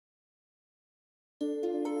Good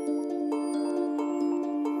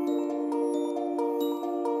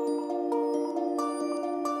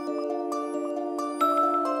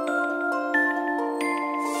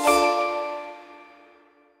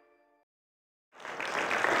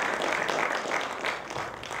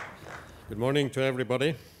morning to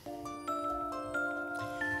everybody.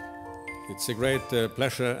 It's a great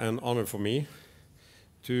pleasure and honor for me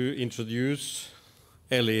to introduce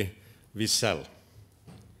Elie Wiesel.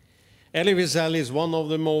 Elie Wiesel is one of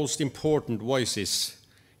the most important voices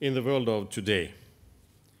in the world of today.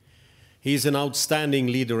 He is an outstanding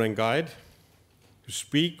leader and guide who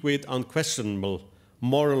speaks with unquestionable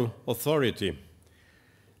moral authority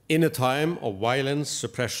in a time of violence,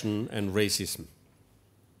 suppression, and racism.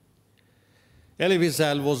 Elie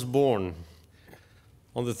Wiesel was born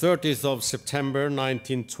on the 30th of September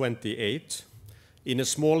 1928 in a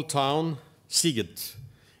small town, Sighet,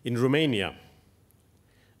 in Romania,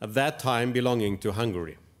 at that time belonging to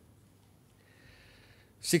Hungary.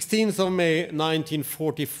 16th of May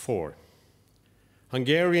 1944,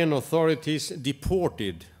 Hungarian authorities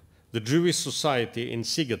deported the Jewish society in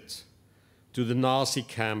Sighet to the Nazi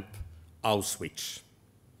camp Auschwitz.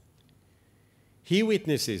 He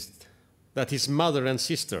witnesses that his mother and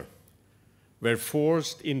sister were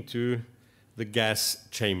forced into the gas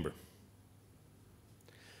chamber.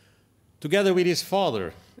 Together with his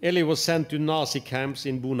father, Elie was sent to Nazi camps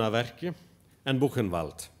in Bunaverke and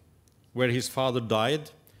Buchenwald, where his father died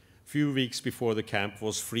a few weeks before the camp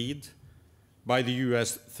was freed by the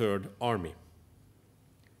US Third Army.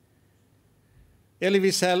 Elie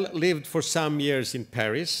Wiesel lived for some years in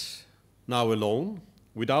Paris, now alone,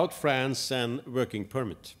 without friends and working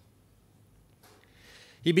permit.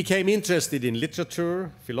 He became interested in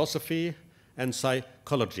literature, philosophy, and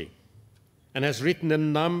psychology, and has written a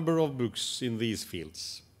number of books in these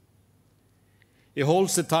fields. He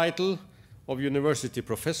holds the title of university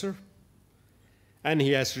professor, and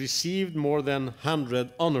he has received more than 100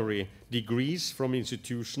 honorary degrees from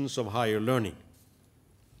institutions of higher learning.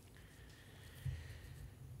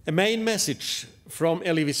 A main message from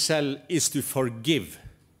Elie Wiesel is to forgive,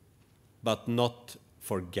 but not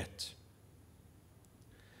forget.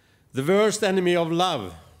 The worst enemy of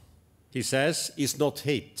love, he says, is not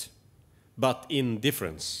hate, but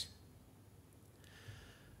indifference.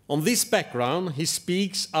 On this background, he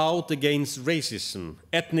speaks out against racism,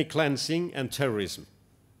 ethnic cleansing, and terrorism.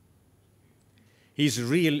 He is a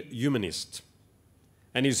real humanist,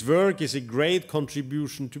 and his work is a great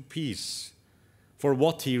contribution to peace, for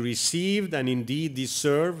what he received and indeed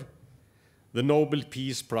deserved the Nobel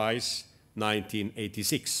Peace Prize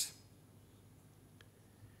 1986.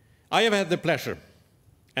 I have had the pleasure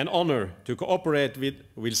and honor to cooperate with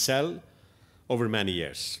Wiesel over many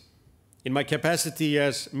years. In my capacity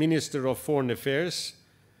as Minister of Foreign Affairs,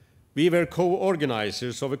 we were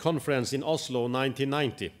co-organizers of a conference in Oslo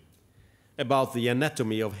 1990 about the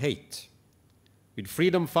anatomy of hate, with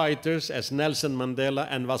freedom fighters as Nelson Mandela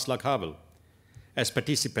and Václav Havel as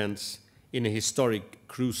participants in a historic,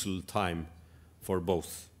 crucial time for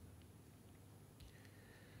both.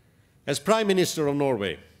 As Prime Minister of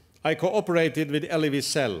Norway, I cooperated with Elie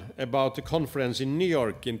Wiesel about a conference in New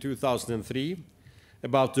York in 2003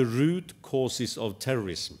 about the root causes of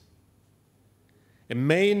terrorism. A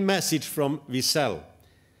main message from Wiesel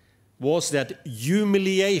was that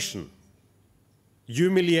humiliation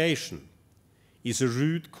is a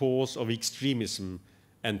root cause of extremism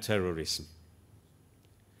and terrorism.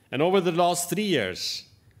 And over the last 3 years,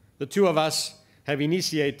 the two of us have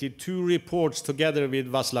initiated 2 reports together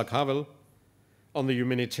with Václav Havel on the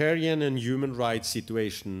humanitarian and human rights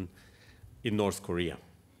situation in North Korea.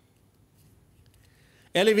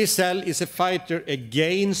 Elie Wiesel is a fighter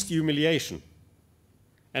against humiliation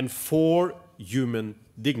and for human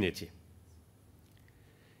dignity.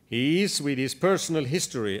 He is, with his personal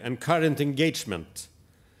history and current engagement,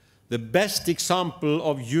 the best example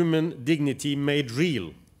of human dignity made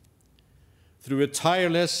real through a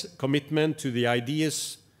tireless commitment to the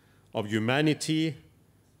ideas of humanity,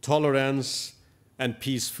 tolerance, and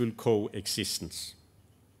peaceful coexistence.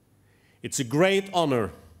 It's a great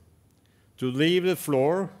honor to leave the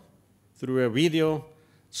floor through a video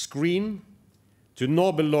screen to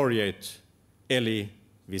Nobel Laureate Elie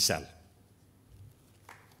Wiesel.